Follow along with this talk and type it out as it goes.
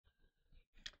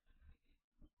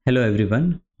Hello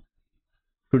everyone.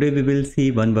 Today we will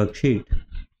see one worksheet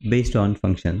based on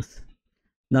functions.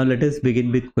 Now let us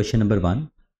begin with question number 1.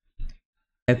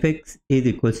 Fx is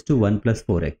equals to 1 plus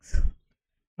 4x.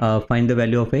 Find the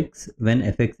value of x when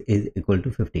fx is equal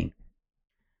to 15.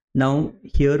 Now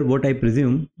here what I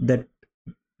presume that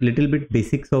little bit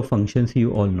basics of functions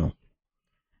you all know.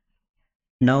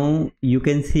 Now you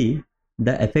can see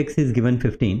the fx is given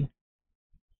 15.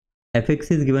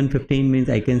 Fx is given 15 means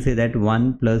I can say that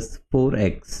 1 plus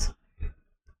 4x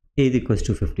is equals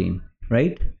to 15,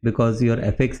 right? Because your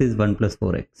fx is 1 plus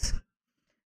 4x.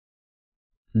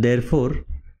 Therefore,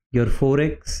 your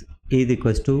 4x is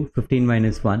equals to 15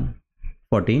 minus 1,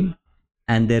 14,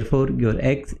 and therefore your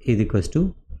x is equals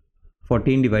to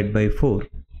 14 divided by 4,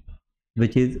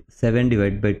 which is 7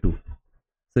 divided by 2.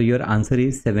 So your answer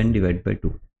is 7 divided by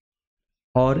 2,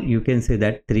 or you can say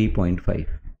that 3.5.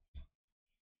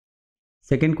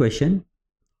 Second question,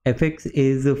 fx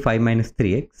is 5 minus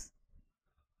 3x.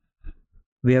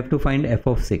 We have to find f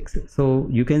of 6. So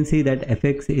you can see that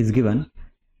fx is given.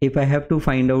 If I have to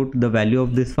find out the value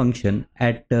of this function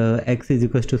at x is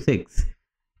equals to 6,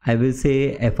 I will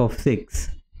say f of 6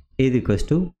 is equals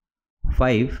to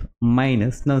 5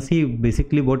 minus, now see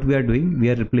basically what we are doing, we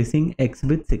are replacing x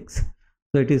with 6.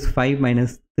 So it is 5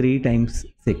 minus 3 times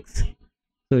 6.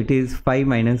 So it is 5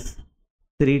 minus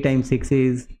 3 times 6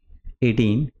 is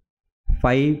 18.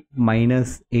 5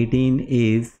 minus 18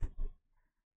 is,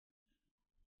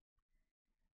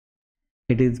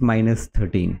 it is minus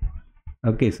 13.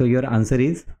 Okay, so your answer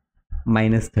is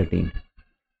minus 13.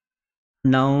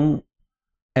 Now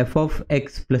f of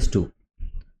x plus 2.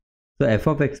 So f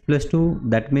of x plus 2,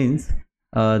 that means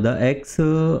the x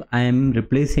I am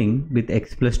replacing with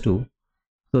x plus 2.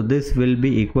 So this will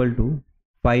be equal to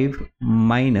 5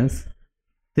 minus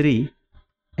 3.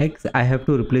 X I have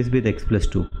to replace with x plus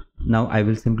 2. Now I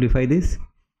will simplify this.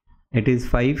 It is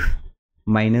 5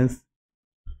 minus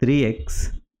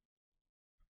 3x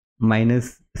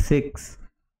minus 6.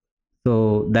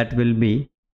 So that will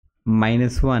be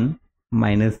minus 1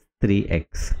 minus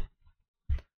 3x.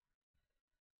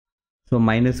 So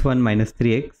minus 1 minus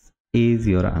 3x is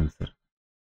your answer.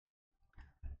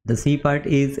 The C part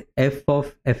is f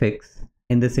of fx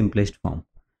in the simplest form.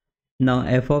 Now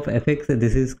f of fx,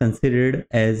 this is considered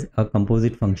as a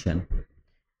composite function.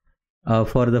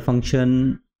 For the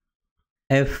function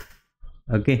f,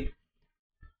 okay,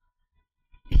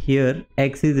 here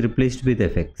x is replaced with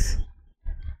fx.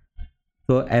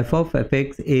 So f of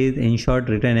fx is in short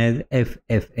written as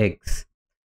f(x).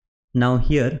 Now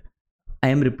here I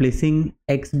am replacing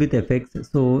x with fx.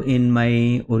 So in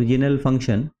my original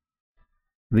function,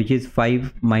 which is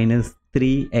 5 minus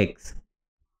 3x,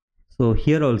 so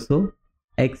here also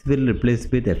x will replace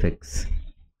with fx.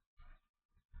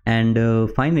 And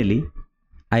finally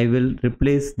I will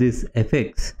replace this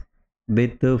fx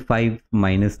with 5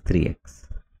 minus 3x.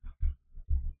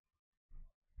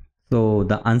 So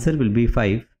the answer will be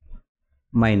 5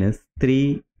 minus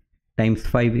 3 times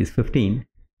 5 is 15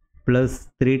 plus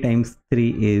 3 times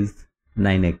 3 is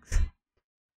 9x.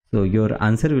 So your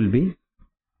answer will be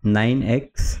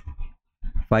 9x.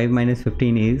 5 minus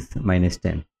 15 is minus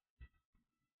 10.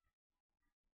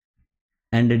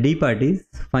 And the D part is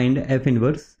find f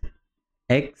inverse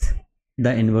x,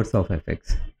 the inverse of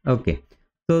fx. Okay,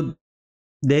 so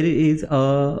there is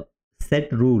a set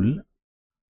rule,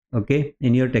 okay,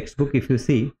 in your textbook. If you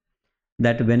see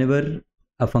that whenever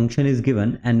a function is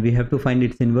given and we have to find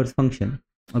its inverse function,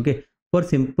 okay, for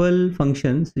simple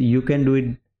functions you can do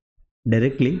it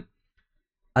directly.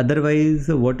 Otherwise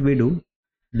what we do,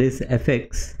 this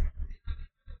fx,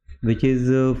 which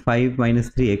is 5 minus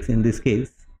 3x in this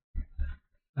case,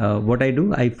 what I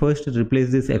do, I first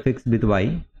replace this fx with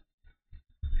y.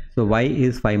 So y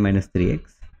is 5 minus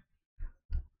 3x.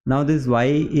 Now this y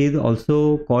is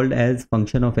also called as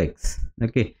function of x.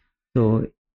 Okay, so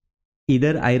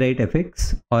either I write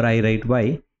fx or I write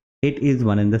y, it is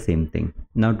one and the same thing.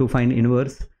 Now to find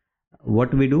inverse,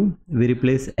 what we do, we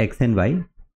replace x and y.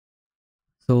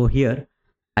 So here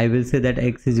I will say that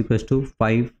x is equals to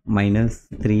 5 minus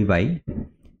 3y,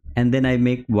 and then I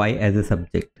make y as a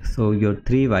subject. So your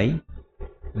 3y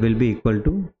will be equal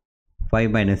to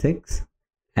 5 minus x,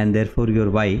 and therefore your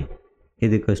y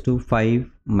is equals to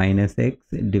 5 minus x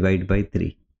divided by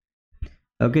 3.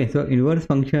 Okay, so inverse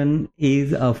function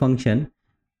is a function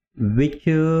which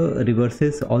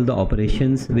reverses all the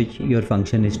operations which your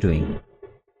function is doing.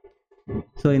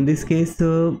 So in this case,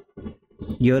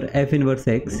 your f inverse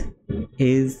x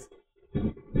is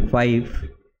 5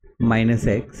 minus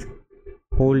x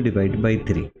whole divided by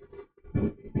 3.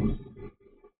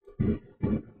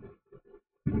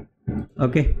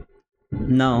 Okay,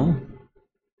 now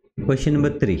Question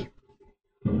number 3.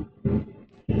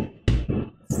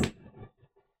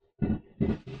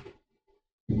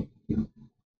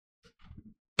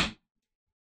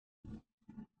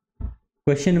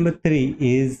 Question number 3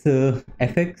 is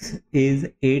fx is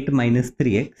 8 minus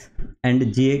 3x and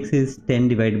gx is 10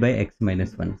 divided by x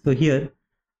minus 1. So here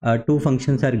two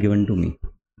functions are given to me.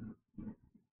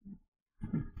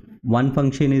 One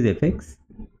function is fx,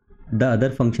 the other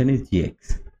function is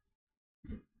gx.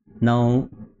 Now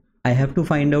I have to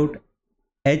find out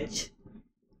h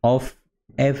of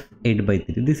f 8 by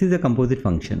 3. This is a composite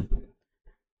function.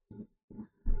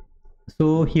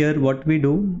 So here what we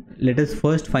do, let us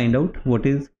first find out what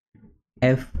is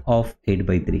f of 8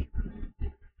 by 3.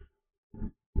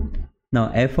 Now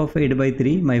f of 8 by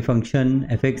 3, my function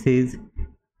fx is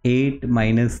 8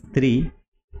 minus 3.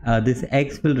 This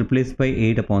x will replace by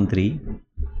 8 upon 3.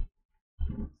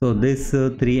 So this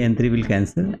 3 and 3 will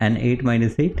cancel, and 8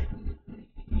 minus 8,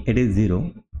 it is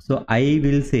 0. So I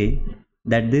will say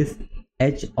that this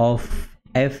h of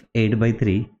f 8 by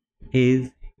 3 is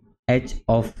h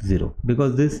of 0,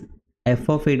 because this f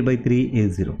of 8 by 3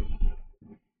 is 0.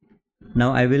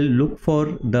 Now I will look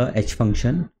for the h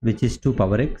function, which is 2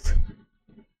 power x.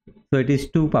 So it is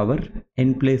 2 power,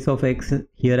 in place of x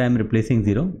here I am replacing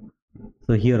 0.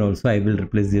 So here also I will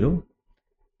replace 0,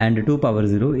 and 2 power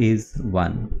 0 is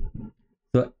 1.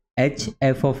 So h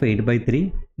f of 8 by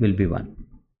 3 will be 1.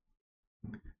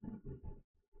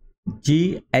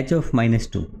 G h of minus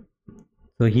 2.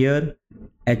 So here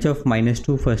h of minus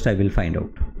 2 first I will find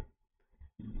out.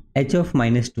 H of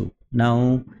minus 2.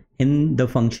 Now in the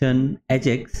function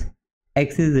hx,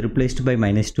 x is replaced by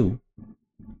minus 2.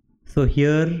 So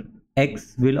here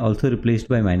x will also replaced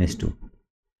by minus 2.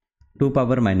 2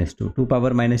 power minus 2. 2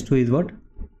 power minus 2 is what?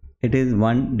 It is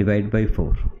 1 divided by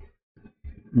 4.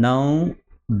 Now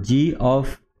g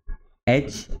of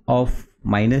h of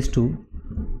minus 2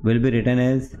 will be written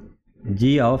as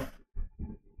g of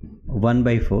 1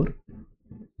 by 4.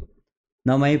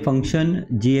 Now my function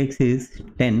gx is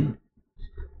 10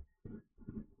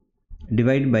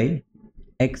 divided by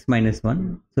x minus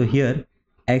 1. So here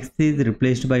x is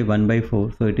replaced by 1 by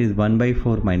 4. So it is 1 by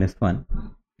 4 minus 1.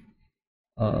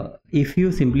 If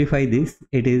you simplify this,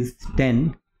 it is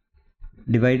 10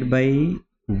 divided by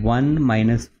 1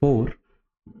 minus 4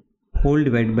 whole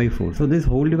divided by 4. So this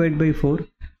whole divided by 4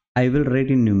 I will write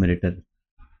in numerator.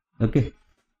 Okay.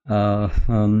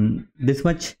 This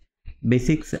much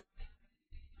basics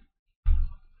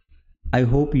I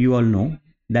hope you all know,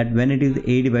 that when it is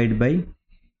a divided by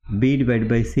b divided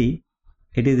by c,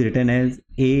 it is written as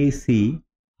ac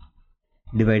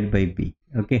divided by b.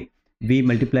 Okay, we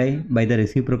multiply by the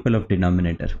reciprocal of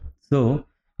denominator. So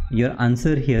your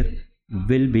answer here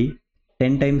will be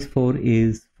 10 times 4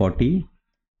 is 40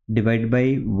 divided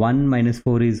by 1 minus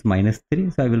 4 is minus 3.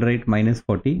 So I will write minus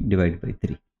 40 divided by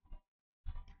 3.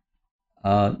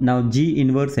 Now g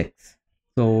inverse x.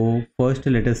 So first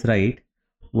let us write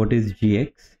what is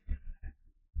gx.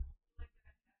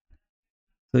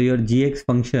 So your gx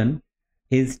function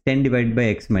is 10 divided by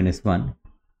x minus 1.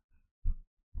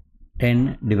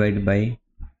 10 divided by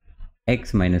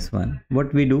x minus 1.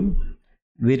 What we do?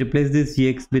 We replace this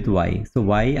gx with y. So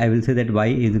y, I will say that y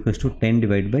is equals to 10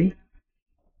 divided by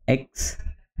x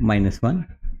minus 1.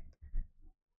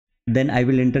 Then I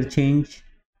will interchange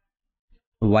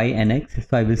y and x.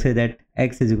 So I will say that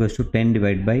x is equals to 10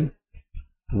 divided by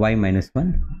y minus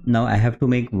 1. Now I have to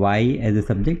make y as a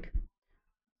subject.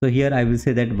 So here I will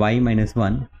say that y minus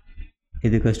 1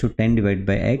 is equals to 10 divided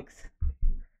by x,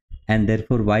 and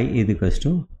therefore y is equals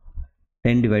to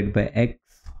 10 divided by x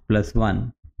plus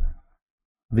 1,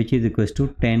 which is equals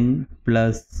to 10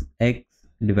 plus x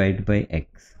divided by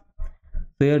x.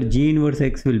 So your g inverse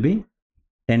x will be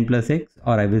 10 plus x,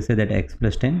 or I will say that x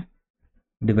plus 10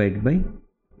 divided by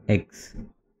x.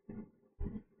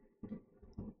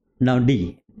 Now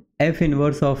D, f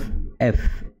inverse of f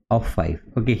of 5.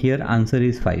 Okay, here answer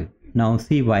is 5. Now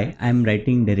see why I am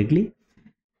writing directly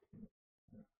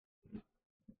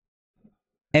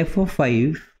f of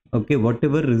 5. Okay,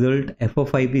 whatever result f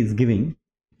of 5 is giving,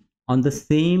 on the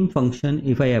same function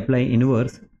if I apply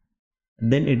inverse,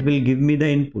 then it will give me the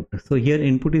input. So here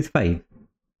input is 5,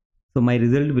 so my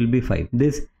result will be 5.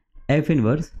 This f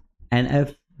inverse and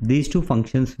f, these two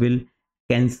functions will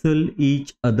cancel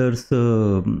each other's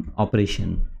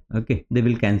operation. Okay, they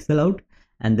will cancel out,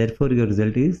 and therefore your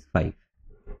result is 5.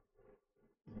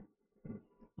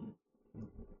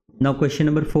 Now question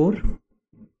number 4,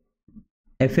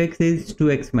 fx is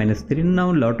 2x minus 3.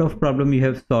 Now lot of problem you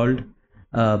have solved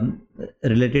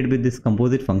related with this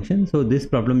composite function. So this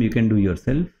problem you can do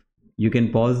yourself. You can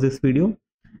pause this video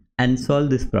and solve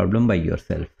this problem by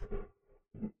yourself.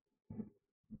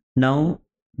 Now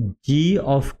g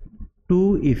of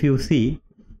 2, if you see,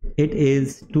 it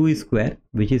is 2 square,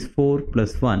 which is 4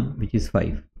 plus 1, which is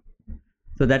 5.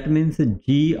 So that means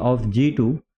g of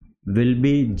g2 will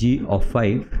be g of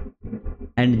 5,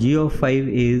 and g of 5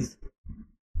 is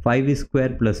 5 square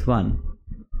plus 1,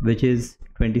 which is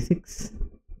 26.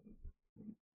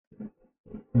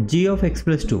 G of x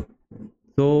plus 2.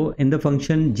 So in the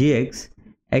function gx,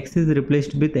 x is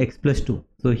replaced with x plus 2.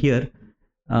 So here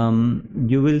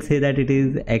you will say that it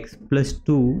is x plus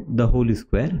 2 the whole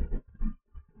square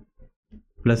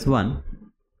plus 1.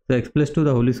 So x plus 2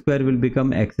 the whole square will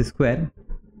become x square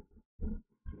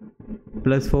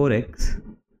plus 4x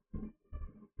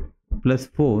plus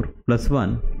 4 plus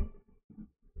 1.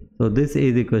 So this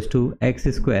is equals to x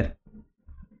square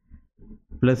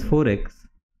plus 4x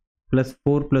plus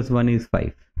 4 plus 1 is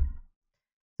 5.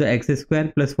 So x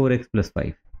square plus 4x plus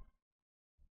 5.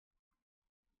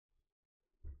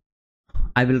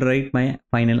 I will write my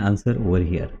final answer over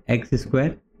here. X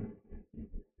square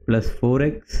plus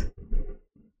 4x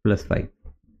plus 5.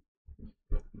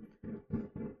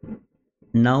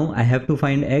 Now I have to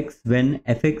find x when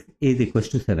fx is equals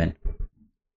to 7.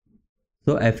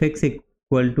 So fx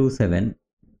equal to 7.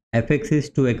 Fx is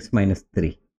 2x minus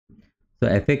 3. So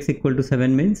fx equal to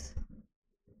 7 means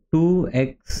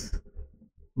 2x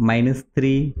minus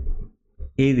 3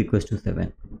 is equals to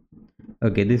 7.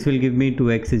 Okay, this will give me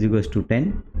 2x is equals to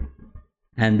 10,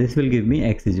 and this will give me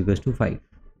x is equals to 5.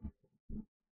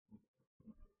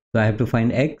 So I have to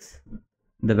find x.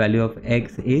 The value of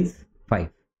x is 5.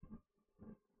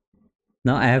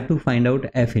 Now I have to find out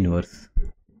f inverse.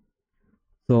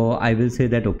 So I will say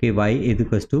that okay, y is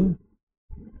equals to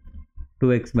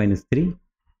 2x minus 3.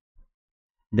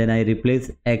 Then I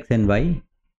replace x and y.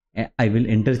 I will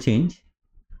interchange.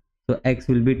 So x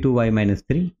will be 2y minus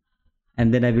 3.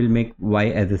 And then I will make y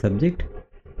as a subject.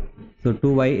 So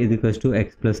 2y is equals to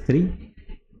x plus 3.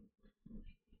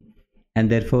 And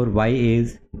therefore y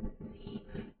is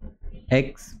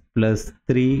x plus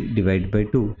 3 divided by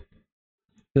 2.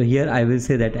 So here I will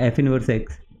say that f inverse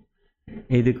x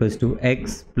is equals to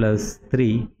x plus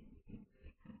 3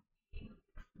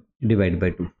 divided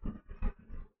by 2.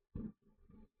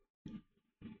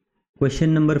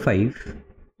 Question number 5.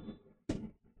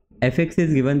 Fx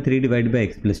is given 3 divided by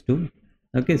x plus 2.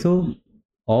 Okay, so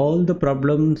all the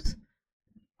problems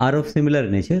are of similar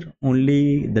nature,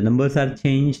 only the numbers are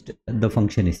changed, the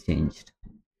function is changed.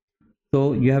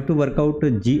 So you have to work out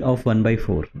g of 1 by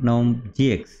 4. Now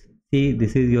gx, see,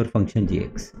 this is your function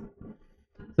gx.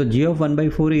 So g of 1 by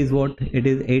 4 is what? It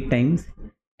is 8 times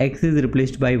x is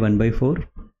replaced by 1 by 4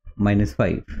 minus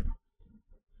 5.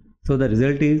 So the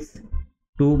result is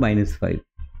 2 minus 5.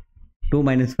 2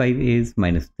 minus 5 is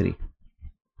minus 3.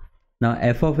 Now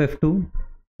f of f2.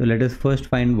 So let us first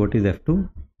find what is f2.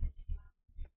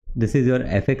 This is your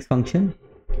fx function.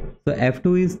 So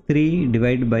f2 is 3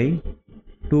 divided by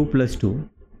 2 plus 2,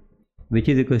 which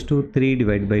is equals to 3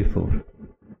 divided by 4.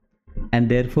 And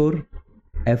therefore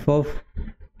f of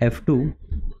f2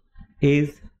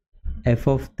 is f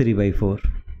of 3 by 4,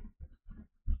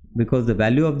 because the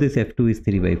value of this f2 is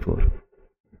 3 by 4.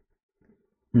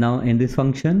 Now in this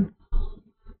function,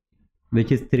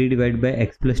 which is 3 divided by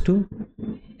x plus 2,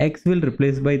 x will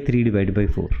replace by 3 divided by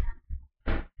 4.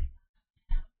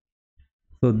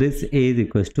 So this is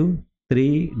equals to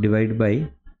 3 divided by,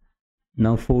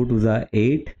 now 4 to the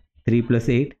 8, 3 plus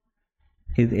 8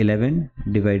 is 11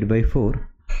 divided by 4.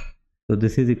 So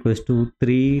this is equals to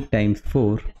 3 times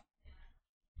 4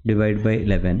 divided by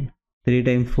 11. 3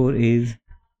 times 4 is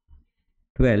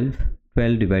 12.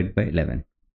 12 divided by 11.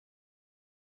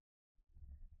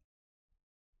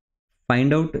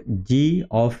 Find out g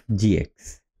of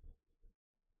gx,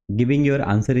 giving your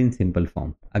answer in simple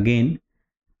form. Again,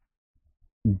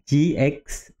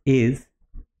 gx is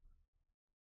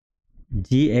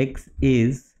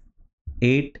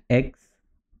 8x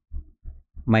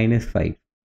minus 5.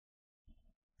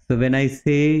 So when I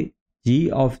say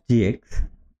g of gx,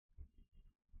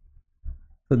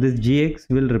 so this gx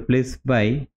will replace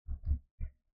by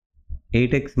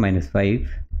 8x minus 5,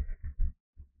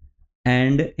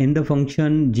 and in the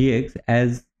function gx,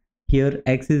 as here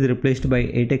x is replaced by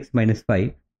 8x minus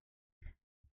 5,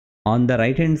 on the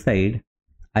right hand side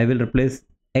I will replace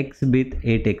x with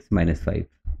 8x minus 5.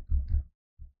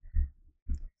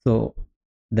 So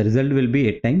the result will be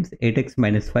 8 times 8x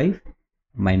minus 5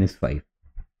 minus 5.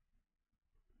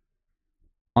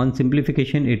 On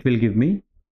simplification, it will give me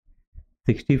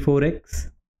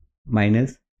 64x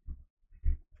minus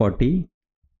 40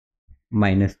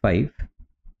 minus 5,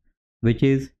 which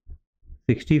is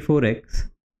 64x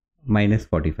minus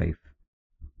 45.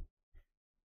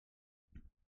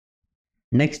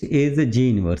 Next is the g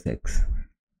inverse x.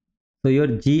 So your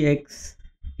gx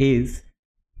is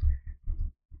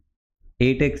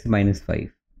 8x minus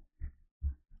 5.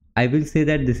 I will say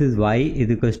that this is y is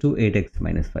equals to 8x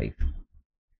minus 5.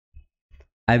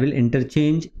 I will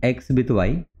interchange x with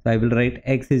y. So I will write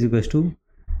x is equals to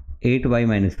 8y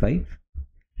minus 5,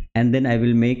 and then I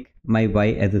will make my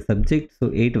y as a subject. So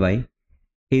 8y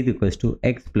is equals to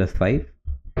x plus 5,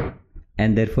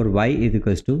 and therefore y is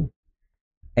equals to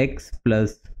x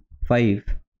plus 5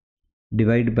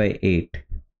 divided by 8,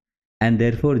 and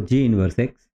therefore g inverse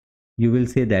x, you will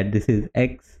say that this is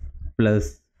x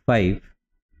plus 5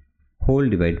 whole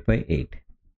divided by 8.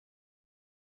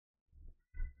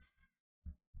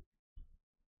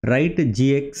 Write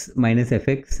gx minus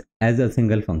fx as a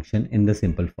single function in the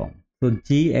simple form. So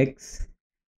gx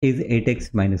is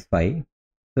 8x minus 5.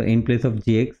 So in place of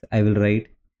gx, I will write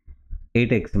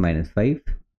 8x minus 5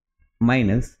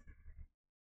 minus,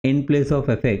 in place of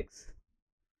fx,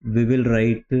 we will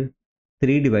write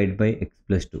 3 divided by x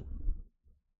plus 2.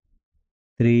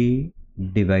 3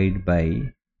 divided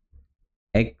by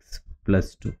x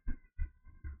plus 2.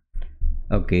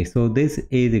 Okay, so this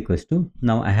is equals to,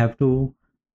 now I have to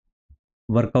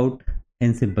work out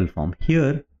in simple form.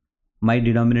 Here my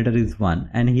denominator is 1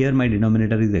 and here my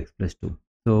denominator is x plus 2.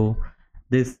 So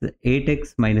this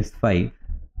 8x minus 5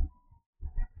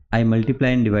 I multiply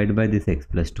and divide by this x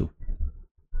plus 2.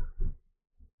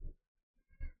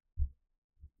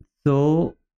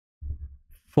 So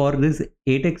for this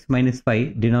 8x minus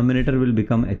 5, denominator will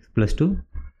become x plus 2,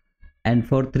 and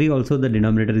for 3 also the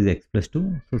denominator is x plus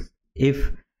 2. So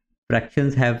if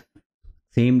fractions have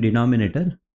same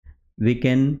denominator, we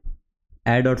can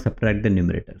add or subtract the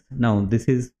numerators. Now this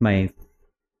is my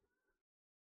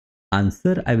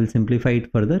answer. I will simplify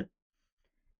it further.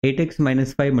 8x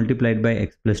minus 5 multiplied by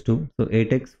x plus 2. So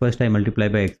 8x first I multiply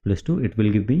by x plus 2. It will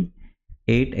give me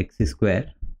 8x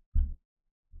square.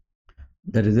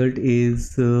 The result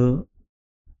is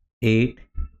 8x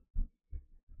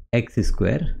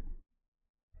square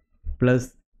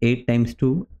plus 8 times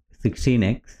 2,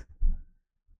 16x,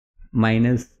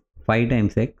 minus 5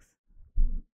 times x,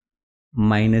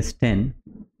 minus 10,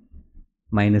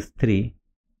 minus 3,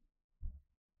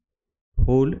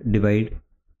 whole divide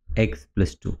x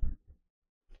plus 2.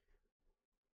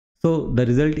 So the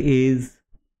result is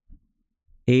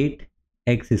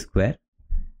 8x square.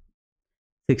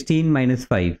 16 minus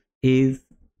 5 is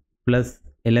plus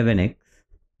 11x,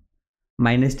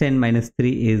 minus 10 minus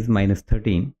 3 is minus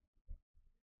 13,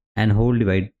 and whole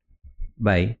divide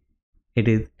by, it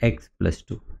is x plus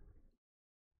 2.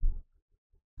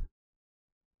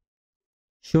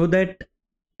 Show that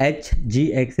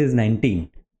hgx is 19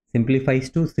 simplifies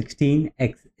to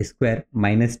 16x square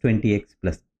minus 20x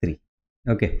plus 3.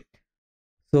 Okay,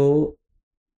 so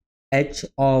h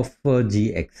of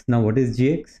gx. Now what is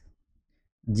gx?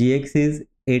 Gx is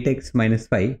 8x minus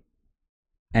 5,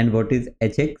 and what is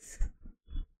hx?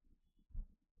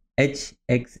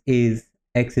 Hx is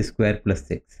x square plus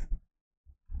 6.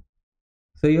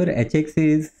 So your hx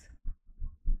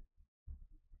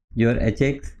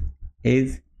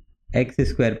is x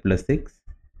square plus 6,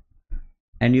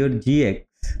 and your gx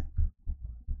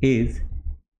is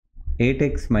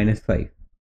 8x minus 5.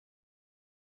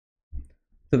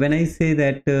 So when I say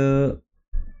that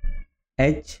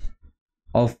h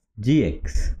of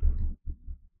gx,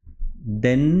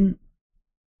 then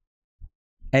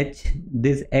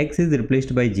this x is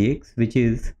replaced by gx, which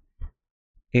is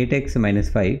 8x minus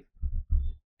 5,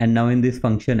 and now in this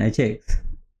function hx,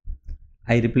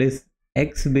 I replace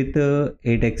x with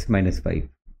 8x minus 5.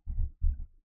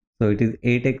 So it is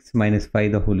 8x minus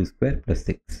 5 the whole square plus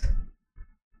 6.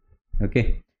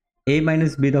 Okay, a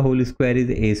minus b the whole square is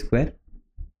a square.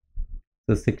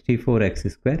 So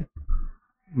 64x square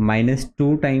minus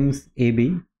 2 times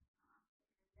ab,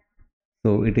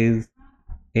 so it is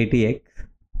 80x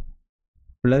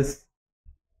plus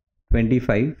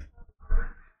 25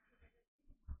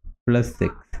 plus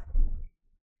 6.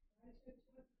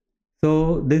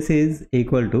 So this is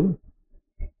equal to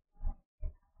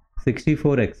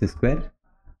 64x square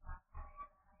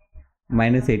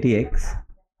minus 80x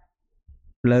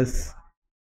plus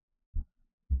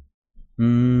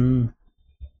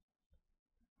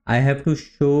I have to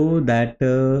show that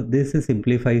this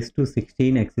simplifies to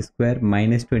 16x square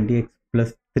minus 20x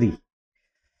plus 3.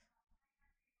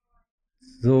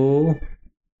 So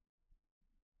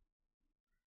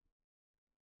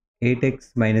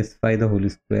 8x minus 5 the whole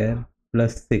square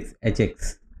plus 6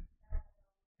 hx.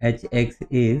 Hx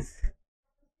is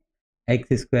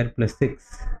x square plus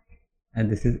 6,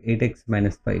 and this is 8x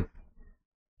minus 5.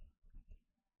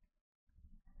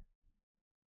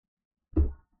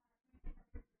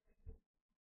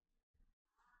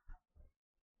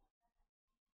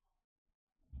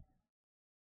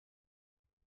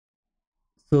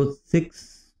 So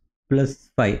 6 plus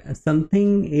 5,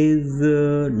 something is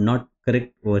not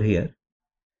correct over here.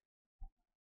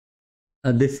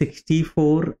 This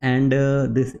 64 and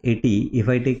this 80, if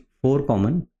I take 4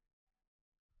 common,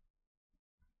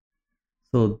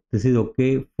 so this is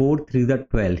okay. 4 3 are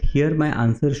 12. Here my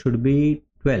answer should be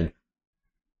 12.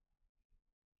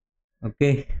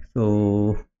 Okay,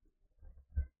 so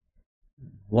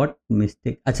what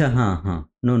mistake? Acha,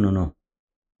 no.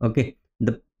 Okay,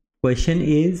 the question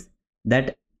is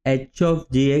that h of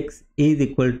gx is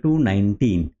equal to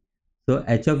 19. So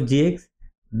h of gx,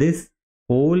 this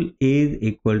whole is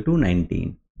equal to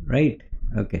 19, right?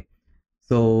 Okay,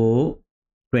 so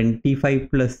 25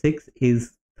 plus 6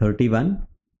 is 31,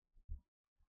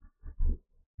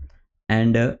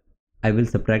 and I will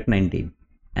subtract 19,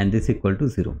 and this equal to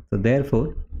 0. So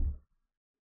therefore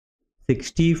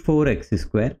 64x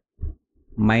square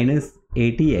minus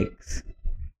 80x,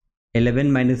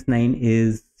 11 minus 9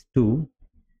 is 2,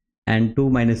 and 2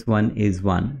 minus 1 is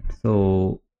 1,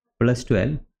 so plus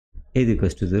 12 is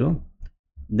equals to 0.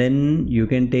 Then you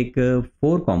can take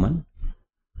 4 common,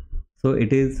 so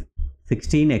it is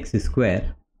 16x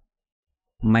square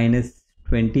minus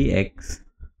 20x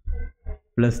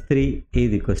plus 3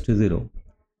 is equals to 0,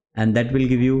 and that will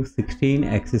give you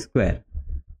 16x square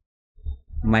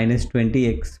minus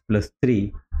 20x plus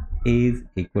 3 is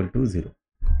equal to 0.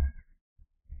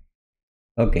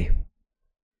 Okay,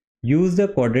 use the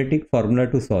quadratic formula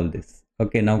to solve this.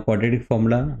 Okay, now quadratic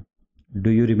formula,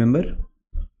 do you remember?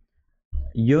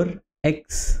 Your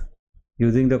x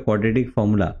using the quadratic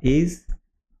formula is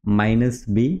minus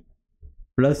b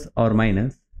plus or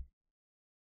minus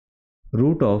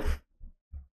root of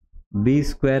b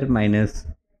square minus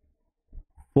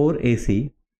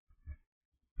 4ac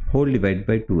whole divided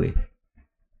by 2a.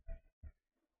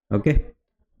 Okay,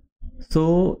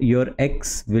 so your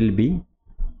x will be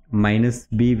minus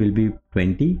b will be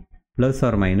 20 plus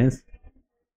or minus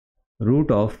root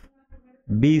of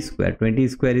b square, 20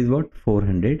 square is what,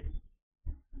 400,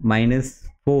 minus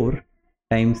 4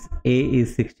 times a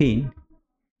is 16,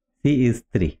 c is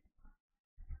 3,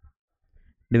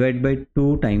 divided by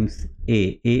 2 times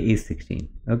a is 16.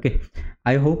 Okay,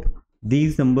 I hope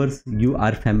these numbers you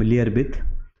are familiar with.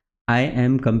 I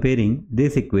am comparing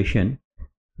this equation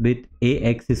with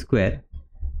ax square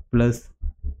plus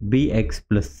bx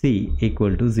plus c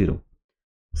equal to 0.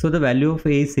 So the value of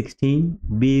a is 16,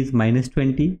 b is minus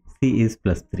 20, c is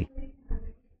plus 3.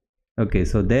 Okay,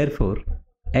 so therefore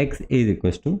x is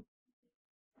equals to,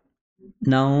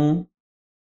 now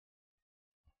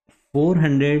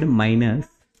 400 minus,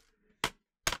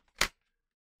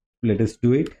 let us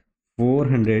do it,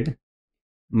 400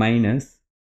 minus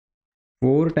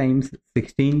 4 times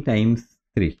 16 times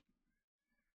 3.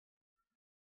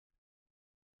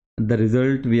 The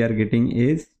result we are getting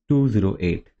is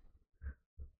 208.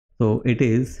 So it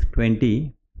is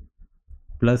 20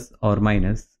 plus or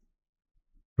minus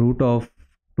root of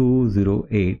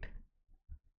 208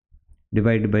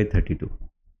 divided by 32.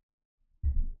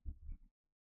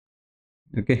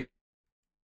 Okay,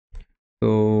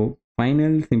 so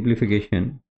final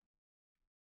simplification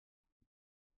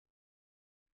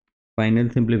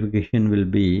will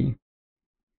be,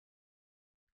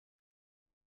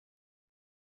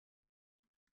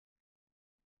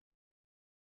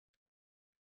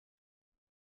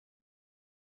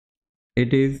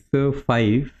 it is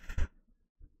 5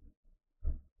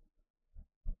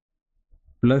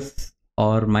 plus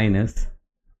or minus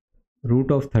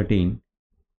root of 13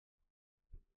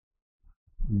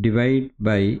 divide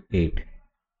by 8.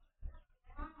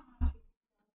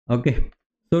 Okay,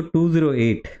 so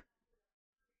 208,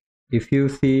 if you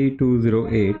see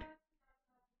 208,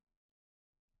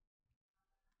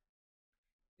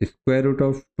 square root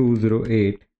of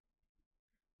 208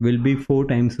 will be 4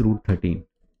 times root 13.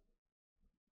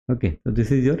 Okay, so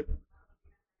this is your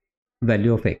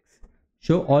value of x.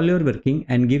 Show all your working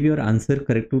and give your answer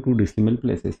correct to 2 decimal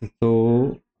places.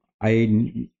 So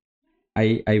I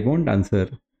won't answer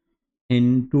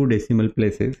in 2 decimal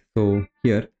places. So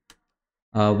here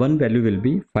one value will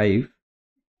be 5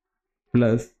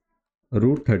 plus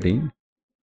root 13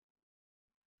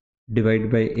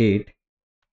 divided by 8,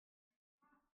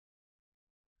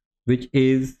 which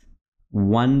is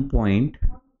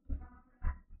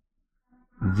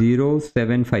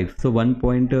 1.075. So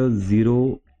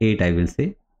 1.08 I will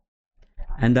say,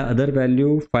 and the other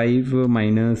value 5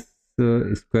 minus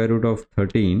square root of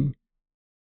 13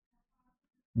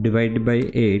 divided by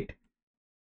 8.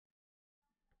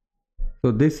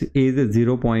 So this is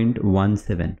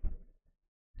 0.17.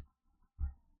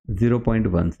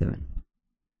 0.17.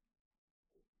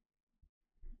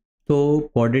 So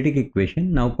quadratic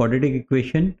equation. Now quadratic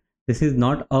equation, this is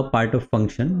not a part of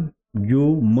function.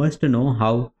 You must know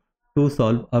how to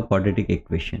solve a quadratic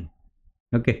equation.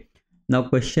 Okay. Now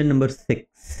question number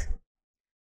 6.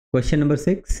 Question number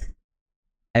 6.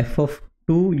 F of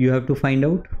 2 you have to find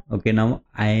out. Okay, now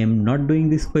I am not doing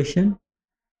this question.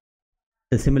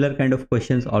 The similar kind of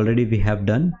questions already we have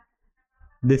done.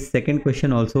 This second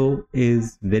question also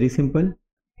is very simple,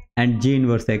 and G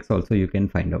inverse X also you can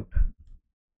find out.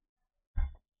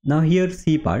 Now here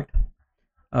C part,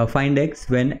 find X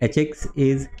when Hx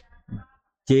is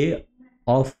J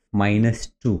of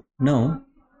minus 2. Now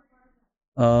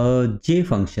J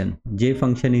function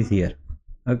is here.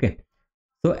 Okay,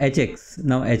 so Hx,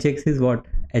 now Hx is what?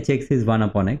 Hx is 1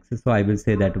 upon x, so I will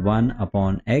say that 1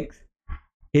 upon x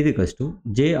is equals to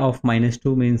J of minus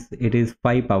 2, means it is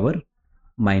 5 power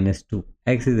minus 2.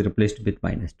 X is replaced with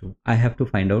minus 2. I have to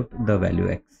find out the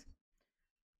value x.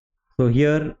 So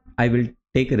here I will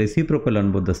take a reciprocal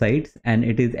on both the sides, and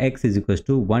it is x is equals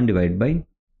to 1 divided by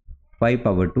 5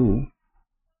 power 2.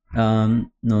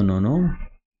 No,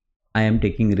 I am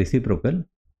taking reciprocal.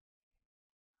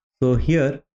 So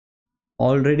here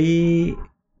already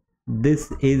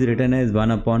this is written as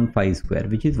 1 upon 5 square,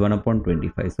 which is 1 upon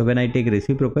 25. So when I take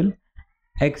reciprocal,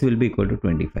 x will be equal to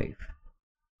 25.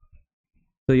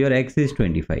 So your x is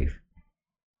 25.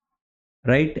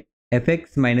 Right?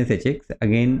 Fx minus hx.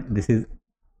 Again, this is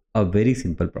a very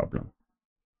simple problem.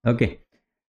 Okay.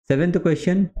 7th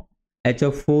question. H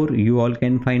of 4 you all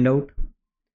can find out.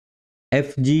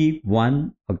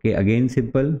 Fg1. Okay. Again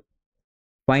simple.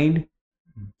 Find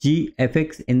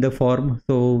gfx in the form.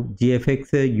 So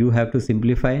gfx you have to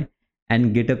simplify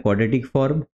and get a quadratic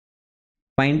form.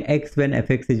 Find x when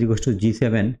fx is equals to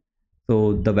g7.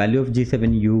 So the value of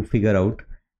g7 you figure out.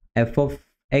 F of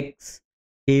x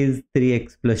is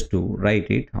 3x plus 2.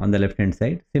 Write it on the left hand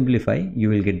side. Simplify. You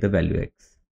will get the value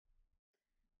x.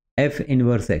 F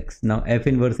inverse x. Now f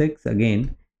inverse x,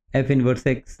 again f inverse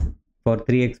x for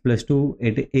 3x plus 2,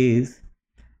 it is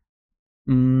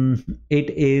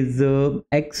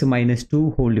x minus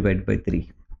 2 whole divided by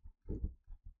 3.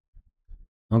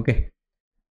 Okay.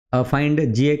 Find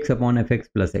gx upon fx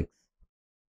plus x.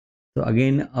 So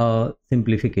again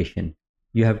simplification.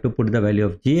 You have to put the value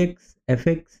of gx,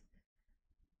 fx,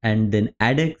 and then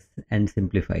add x and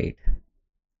simplify it.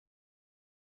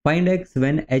 Find x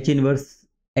when h inverse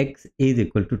x is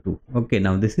equal to 2. Okay,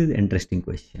 now this is interesting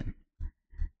question.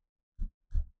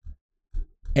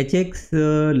 Hx,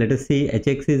 let us see,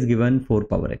 hx is given 4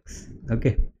 power x.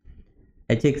 Okay,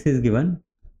 hx is given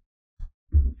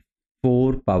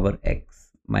 4 power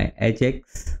x. My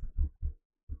hx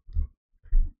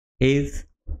is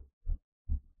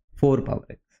 4 power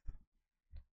x.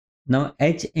 Now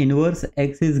h inverse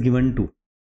x is given to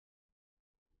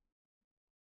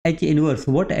h inverse.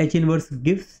 What h inverse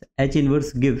gives? H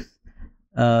inverse gives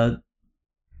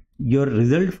your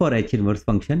result for h inverse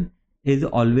function is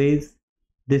always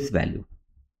this value.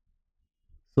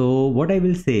 So what I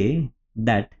will say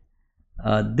that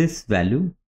this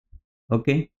value,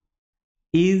 okay,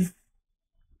 is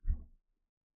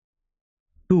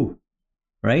 2,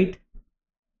 right?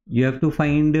 You have to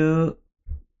find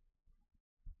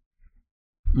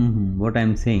what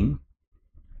I'm saying.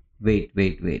 Wait.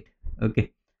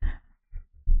 Okay.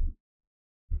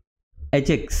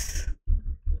 Hx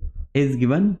is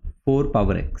given 4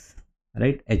 power x,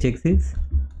 right? Hx is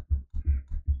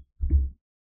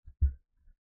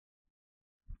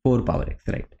 4 power x,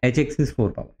 right? Hx is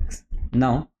 4 power x.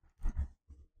 Now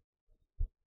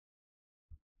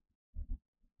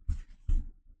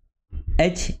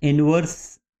h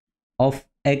inverse of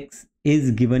x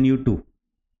is given you 2.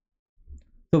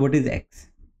 So what is x?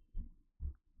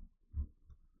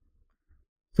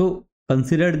 So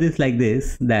consider this like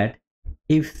this, that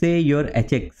if say your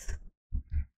hx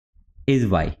is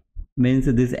y, means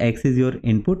this x is your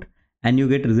input and you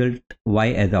get result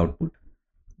y as output,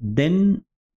 then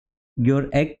your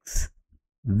x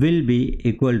will be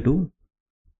equal to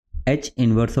h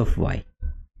inverse of y.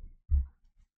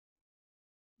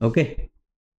 Okay,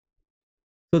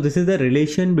 so this is the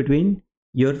relation between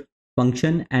your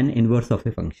function and inverse of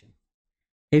a function.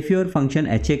 If your function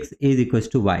hx is equals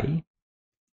to y,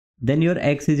 then your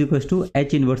x is equals to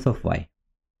h inverse of y.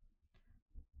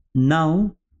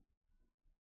 Now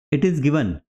it is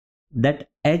given that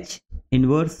h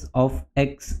inverse of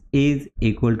x is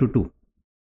equal to 2.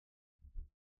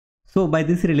 So by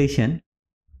this relation,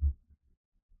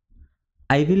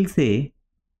 I will say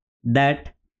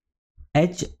that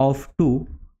h of 2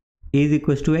 is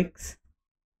equals to x,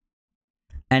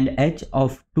 and h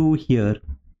of 2 here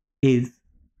is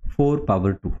 4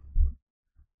 power 2.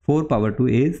 4 power 2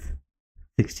 is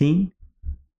 16.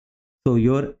 So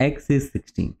your x is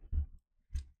 16.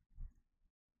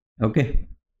 Okay.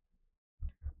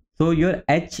 So your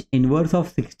h inverse of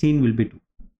 16 will be 2.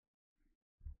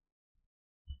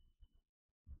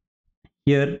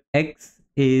 Here x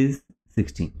is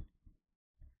 16.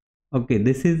 Okay,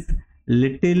 this is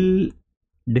little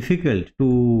difficult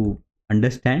to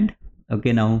understand.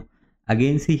 Okay, now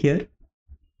again see here,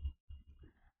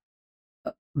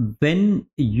 when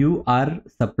you are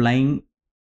supplying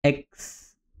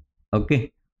x,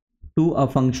 okay, to a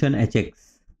function hx,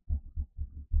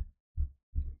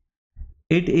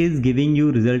 it is giving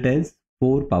you result as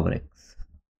 4 power x,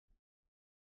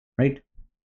 right?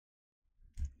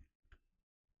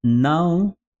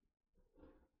 Now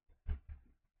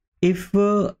if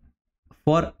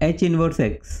for h inverse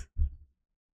x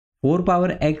 4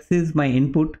 power x is my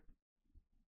input,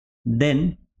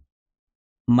 then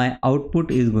my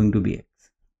output is going to be x.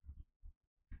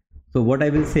 So what I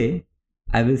will say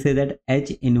that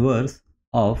h inverse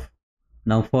of,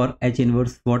 now for h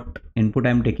inverse what input I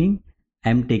am taking, I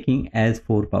am taking as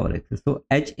 4 power x. So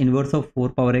h inverse of 4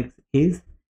 power x is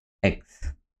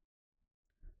x.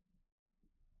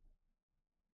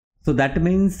 So that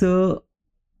means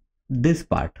this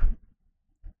part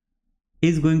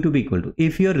is going to be equal to,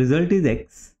 if your result is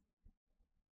x,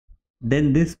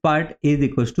 then this part is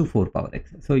equals to 4 power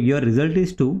x. So your result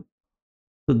is 2.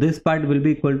 So this part will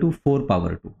be equal to 4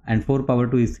 power 2, and 4 power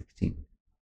 2 is 16.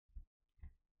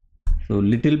 So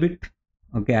little bit,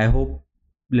 okay, I hope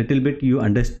little bit you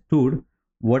understood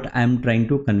what I am trying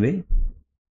to convey,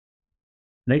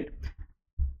 right?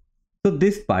 So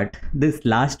this part, this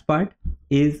last part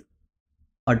is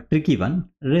a tricky one,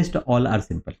 rest all are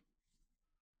simple.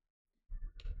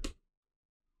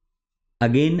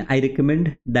 Again, I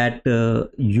recommend that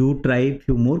you try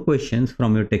few more questions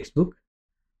from your textbook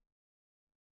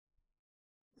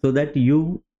so that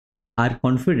you are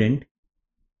confident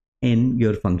in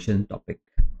your function topic.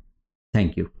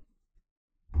 Thank you.